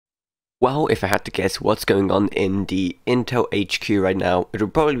Well, if I had to guess what's going on in the Intel HQ right now, it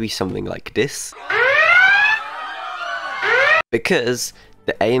would probably be something like this. Because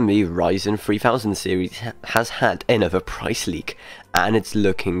the AMD Ryzen 3000 series has had another price leak, and it's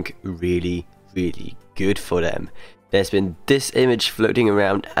looking really good for them. There's been this image floating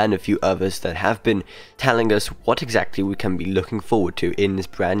around and a few others that have been telling us what exactly we can be looking forward to in this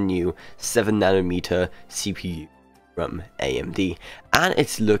brand new 7nm CPU from AMD, and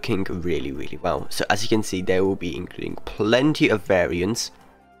it's looking really well. So as you can see, they will be including plenty of variants,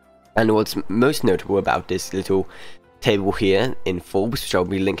 and what's most notable about this little table here in Forbes, which I'll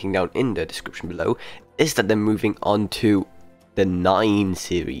be linking down in the description below, is that they're moving on to the 9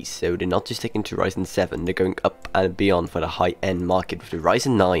 series. So they're not just sticking to Ryzen 7, they're going up and beyond for the high-end market with the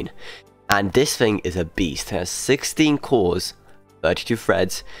Ryzen 9. And this thing is a beast. It has 16 cores, 32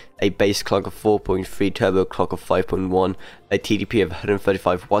 threads, a base clock of 4.3, turbo clock of 5.1, a TDP of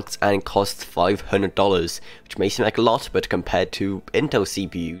 135 watts, and it costs $500, which may seem like a lot, but compared to Intel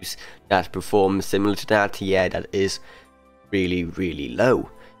CPUs that perform similar to that, yeah, that is really low.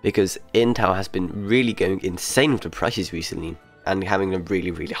 Because Intel has been really going insane with the prices recently and having them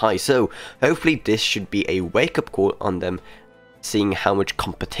really high. So hopefully this should be a wake-up call on them, seeing how much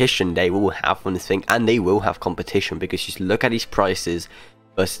competition they will have on this thing. And they will have competition, because just look at these prices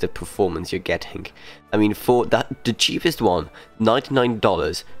versus the performance you're getting. I mean, for that, the cheapest one,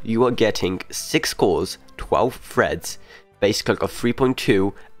 $99, you are getting 6 cores, 12 threads, base clock of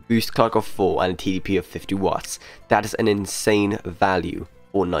 3.2, boost clock of 4, and a TDP of 50 watts. That is an insane value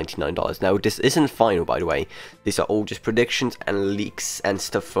for $99. Now, this isn't final, by the way. These are all just predictions and leaks and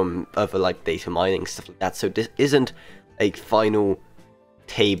stuff from other like data mining, stuff like that. So this isn't a final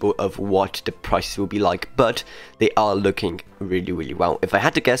table of what the prices will be like, but they are looking really well. If I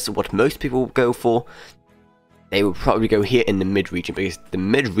had to guess what most people will go for, they will probably go here in the mid region, because the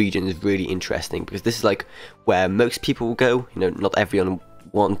mid region is really interesting, because this is like where most people will go. You know, not everyone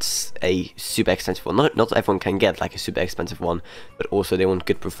wants a super expensive one. Not everyone can get like a super expensive one, but also they want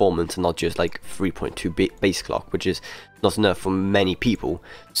good performance and not just like 3.2 base clock, which is not enough for many people.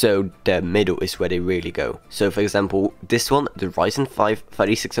 So the middle is where they really go. So for example, this one, the Ryzen 5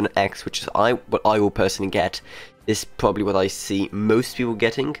 3600X, which is what I will personally get, is probably what I see most people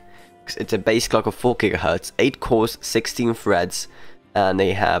getting. It's a base clock of 4 GHz, 8 cores, 16 threads, and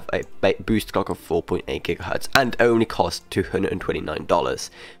they have a boost clock of 4.8 GHz, and only cost $229,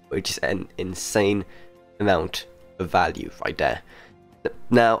 which is an insane amount of value right there.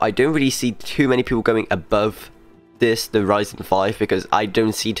 Now, I don't really see too many people going above this, the Ryzen 5, because I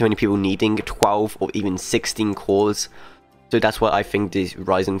don't see too many people needing 12 or even 16 cores. So that's why I think this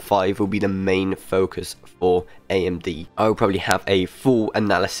Ryzen 5 will be the main focus for AMD. I will probably have a full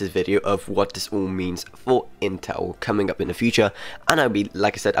analysis video of what this all means for Intel coming up in the future, and I'll be,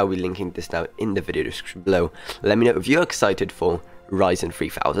 like I said, I'll be linking this down in the video description below. Let me know if you're excited for Ryzen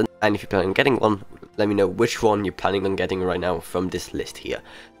 3000, and if you're planning on getting one, let me know which one you're planning on getting right now from this list here.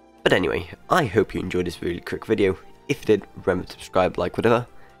 But anyway, I hope you enjoyed this really quick video. If you did, remember to subscribe, like, whatever,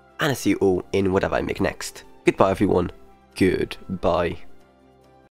 and I'll see you all in whatever I make next. Goodbye everyone. Goodbye.